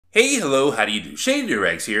Hey, hello, how do you do? Shady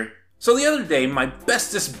Doorags here. So the other day, my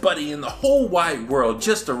bestest buddy in the whole wide world,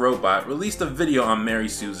 Just a Robot, released a video on Mary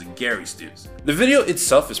Sue's and Gary Stu's. The video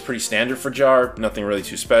itself is pretty standard for Jar, nothing really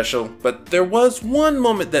too special, but there was one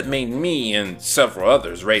moment that made me and several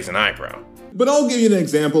others raise an eyebrow. But I'll give you an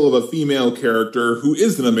example of a female character who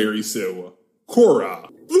isn't a Mary Sue. Cora.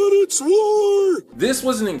 Then it's war! This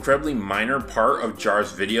was an incredibly minor part of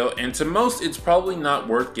Jar's video, and to most it's probably not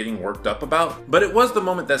worth getting worked up about, but it was the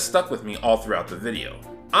moment that stuck with me all throughout the video.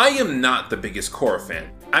 I am not the biggest Cora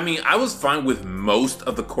fan. I mean, I was fine with most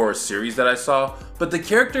of the Cora series that I saw, but the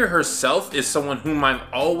character herself is someone whom I've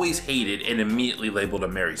always hated and immediately labeled a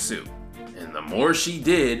Mary Sue. And the more she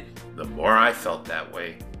did, the more I felt that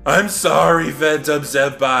way. I'm sorry, Phantom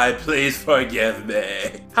Senpai, please forgive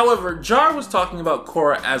me. However, Jar was talking about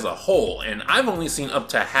Cora as a whole, and I've only seen up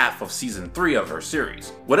to half of season 3 of her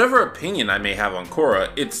series. Whatever opinion I may have on Cora,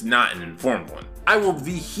 it's not an informed one. I will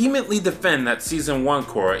vehemently defend that season 1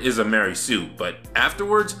 Cora is a Mary Sue, but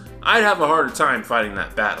afterwards, I'd have a harder time fighting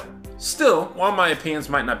that battle. Still, while my opinions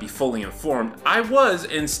might not be fully informed, I was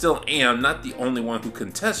and still am not the only one who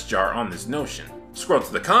contests Jar on this notion. Scroll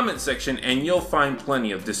to the comment section and you'll find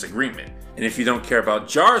plenty of disagreement. And if you don't care about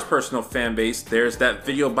Jar's personal fanbase, there's that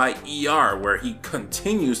video by ER where he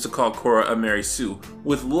continues to call Cora a Mary Sue,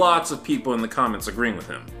 with lots of people in the comments agreeing with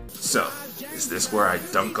him. So, is this where I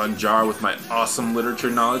dunk on Jar with my awesome literature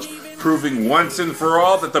knowledge, proving once and for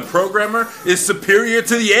all that the programmer is superior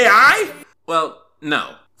to the AI? Well,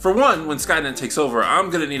 no. For one, when Skynet takes over, I'm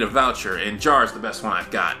gonna need a voucher, and Jar's the best one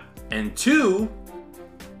I've got. And two,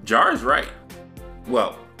 Jar's right.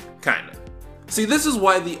 Well, kinda. See, this is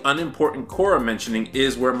why the unimportant Cora mentioning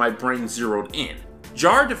is where my brain zeroed in.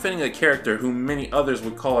 Jar defending a character whom many others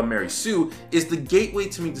would call a Mary Sue is the gateway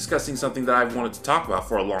to me discussing something that I've wanted to talk about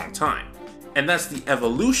for a long time. And that's the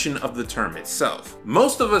evolution of the term itself.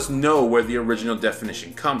 Most of us know where the original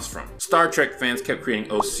definition comes from. Star Trek fans kept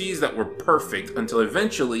creating OCs that were perfect until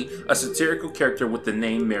eventually a satirical character with the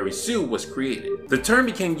name Mary Sue was created. The term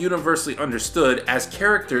became universally understood as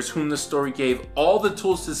characters whom the story gave all the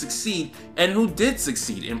tools to succeed and who did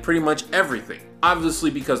succeed in pretty much everything,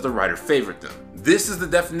 obviously because the writer favored them. This is the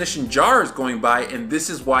definition Jar is going by, and this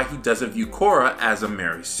is why he doesn't view Cora as a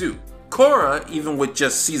Mary Sue. Cora, even with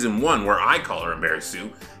just season 1 where I call her a Mary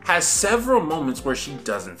Sue, has several moments where she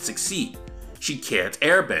doesn't succeed. She can't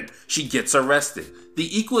airbend, she gets arrested, the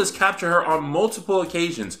Equalists capture her on multiple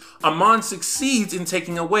occasions, Amon succeeds in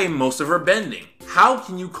taking away most of her bending. How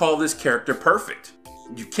can you call this character perfect?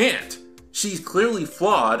 You can't. She's clearly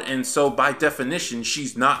flawed, and so by definition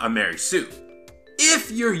she's not a Mary Sue.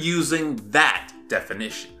 If you're using that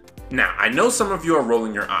definition. Now, I know some of you are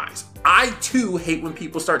rolling your eyes. I too hate when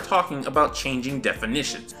people start talking about changing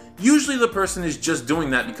definitions. Usually the person is just doing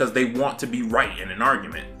that because they want to be right in an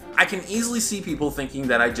argument. I can easily see people thinking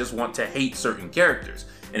that I just want to hate certain characters,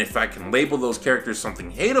 and if I can label those characters something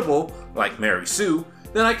hateable, like Mary Sue,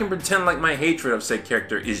 then I can pretend like my hatred of said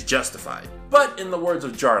character is justified. But in the words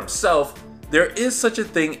of Jar himself, there is such a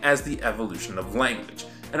thing as the evolution of language,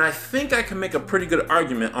 and I think I can make a pretty good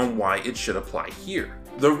argument on why it should apply here.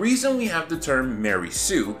 The reason we have the term Mary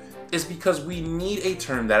Sue is because we need a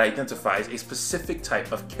term that identifies a specific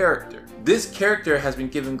type of character. This character has been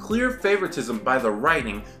given clear favoritism by the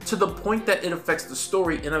writing to the point that it affects the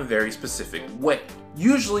story in a very specific way,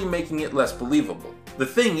 usually making it less believable. The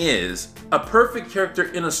thing is, a perfect character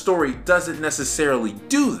in a story doesn't necessarily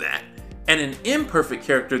do that, and an imperfect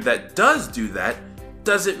character that does do that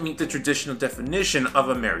doesn't meet the traditional definition of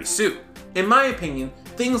a Mary Sue. In my opinion,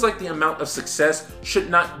 things like the amount of success should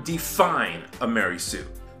not define a Mary Sue.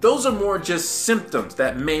 Those are more just symptoms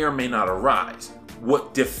that may or may not arise.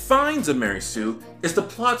 What defines a Mary Sue is the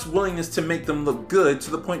plot's willingness to make them look good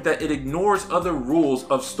to the point that it ignores other rules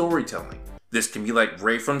of storytelling. This can be like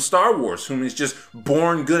Rey from Star Wars, whom is just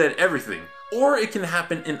born good at everything, or it can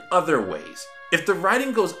happen in other ways. If the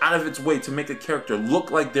writing goes out of its way to make a character look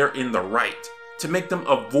like they're in the right, to make them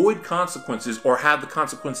avoid consequences or have the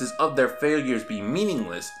consequences of their failures be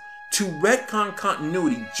meaningless, to retcon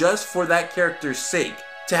continuity just for that character's sake,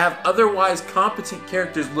 to have otherwise competent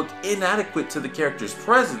characters look inadequate to the character's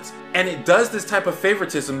presence, and it does this type of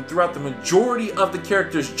favoritism throughout the majority of the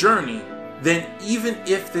character's journey, then even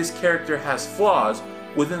if this character has flaws,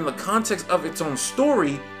 within the context of its own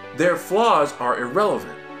story, their flaws are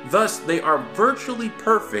irrelevant. Thus, they are virtually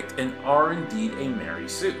perfect and are indeed a Mary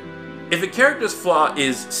Sue. If a character's flaw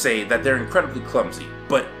is, say, that they're incredibly clumsy,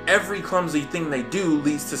 but every clumsy thing they do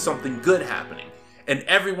leads to something good happening, and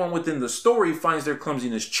everyone within the story finds their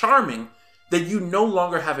clumsiness charming, then you no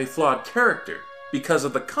longer have a flawed character because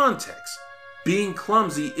of the context. Being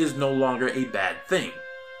clumsy is no longer a bad thing.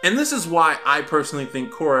 And this is why I personally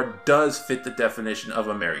think Korra does fit the definition of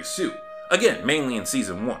a Mary Sue. Again, mainly in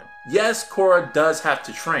season 1. Yes, Korra does have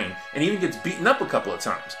to train, and even gets beaten up a couple of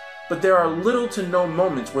times, but there are little to no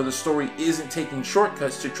moments where the story isn't taking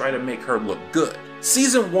shortcuts to try to make her look good.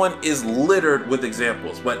 Season 1 is littered with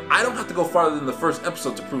examples, but I don't have to go farther than the first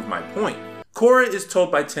episode to prove my point. Korra is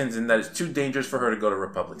told by Tenzin that it's too dangerous for her to go to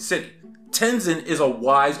Republic City. Tenzin is a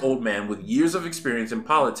wise old man with years of experience in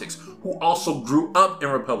politics who also grew up in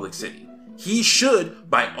Republic City. He should,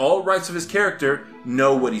 by all rights of his character,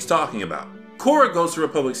 know what he's talking about. Korra goes to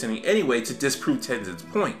Republic City anyway to disprove Tenzin's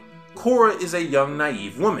point. Korra is a young,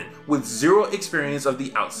 naive woman with zero experience of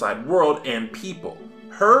the outside world and people.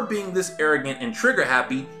 Her being this arrogant and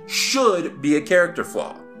trigger-happy should be a character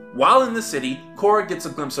flaw. While in the city, Korra gets a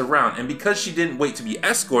glimpse around, and because she didn't wait to be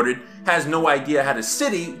escorted, has no idea how to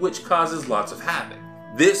city, which causes lots of havoc.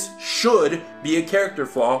 This should be a character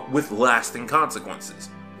flaw with lasting consequences.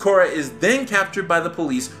 Korra is then captured by the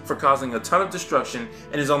police for causing a ton of destruction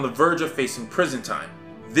and is on the verge of facing prison time.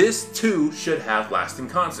 This too should have lasting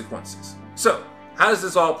consequences. So, how does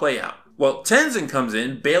this all play out? Well, Tenzin comes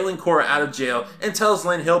in, bailing Korra out of jail, and tells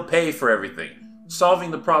Lin he'll pay for everything,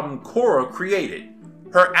 solving the problem Korra created.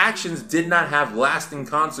 Her actions did not have lasting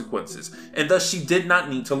consequences, and thus she did not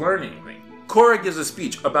need to learn anything. Korra gives a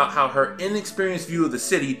speech about how her inexperienced view of the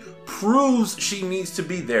city proves she needs to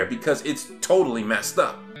be there because it's totally messed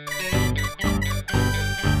up.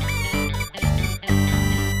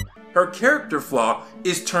 Her character flaw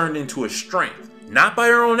is turned into a strength, not by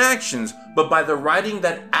her own actions, but by the writing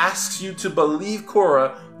that asks you to believe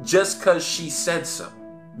Korra just cause she said so.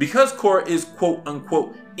 Because Korra is quote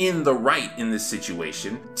unquote in the right in this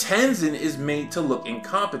situation, Tenzin is made to look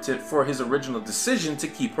incompetent for his original decision to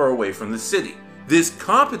keep her away from the city. This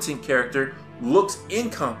competent character looks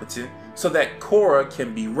incompetent so that Korra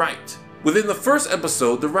can be right. Within the first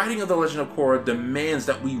episode, the writing of The Legend of Korra demands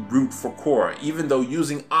that we root for Korra, even though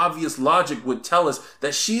using obvious logic would tell us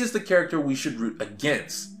that she is the character we should root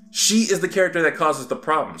against. She is the character that causes the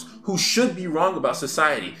problems, who should be wrong about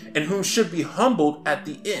society, and whom should be humbled at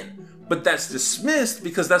the end. But that's dismissed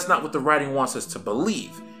because that's not what the writing wants us to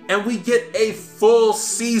believe. And we get a full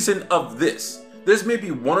season of this. There's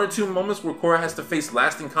maybe 1 or 2 moments where Korra has to face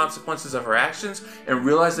lasting consequences of her actions and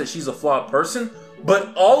realize that she's a flawed person,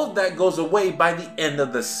 but all of that goes away by the end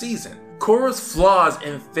of the season. Korra's flaws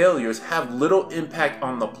and failures have little impact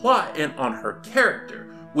on the plot and on her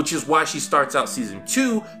character, which is why she starts out season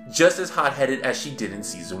 2 just as hot-headed as she did in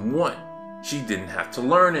season 1. She didn't have to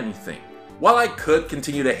learn anything. While I could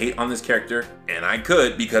continue to hate on this character, and I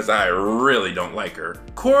could because I really don't like her,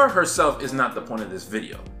 Korra herself is not the point of this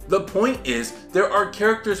video. The point is, there are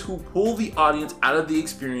characters who pull the audience out of the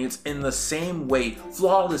experience in the same way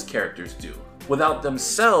flawless characters do, without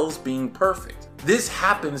themselves being perfect. This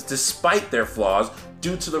happens despite their flaws,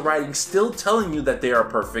 due to the writing still telling you that they are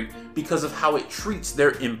perfect because of how it treats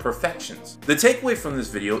their imperfections. The takeaway from this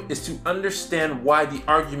video is to understand why the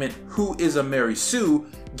argument "who is a Mary Sue"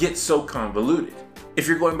 gets so convoluted. If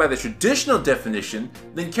you're going by the traditional definition,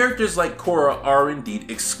 then characters like Korra are indeed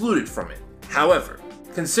excluded from it. However,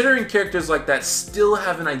 considering characters like that still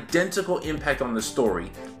have an identical impact on the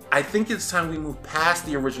story, I think it's time we move past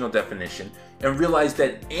the original definition and realize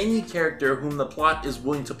that any character whom the plot is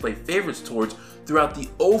willing to play favorites towards throughout the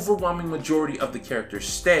overwhelming majority of the character's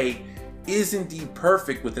stay is indeed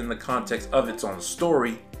perfect within the context of its own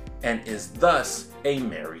story and is thus a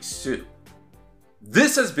Mary Sue.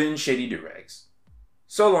 This has been Shady Doorags.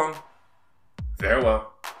 So long,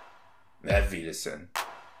 farewell, Auf Wiedersehen,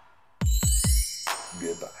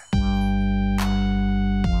 goodbye.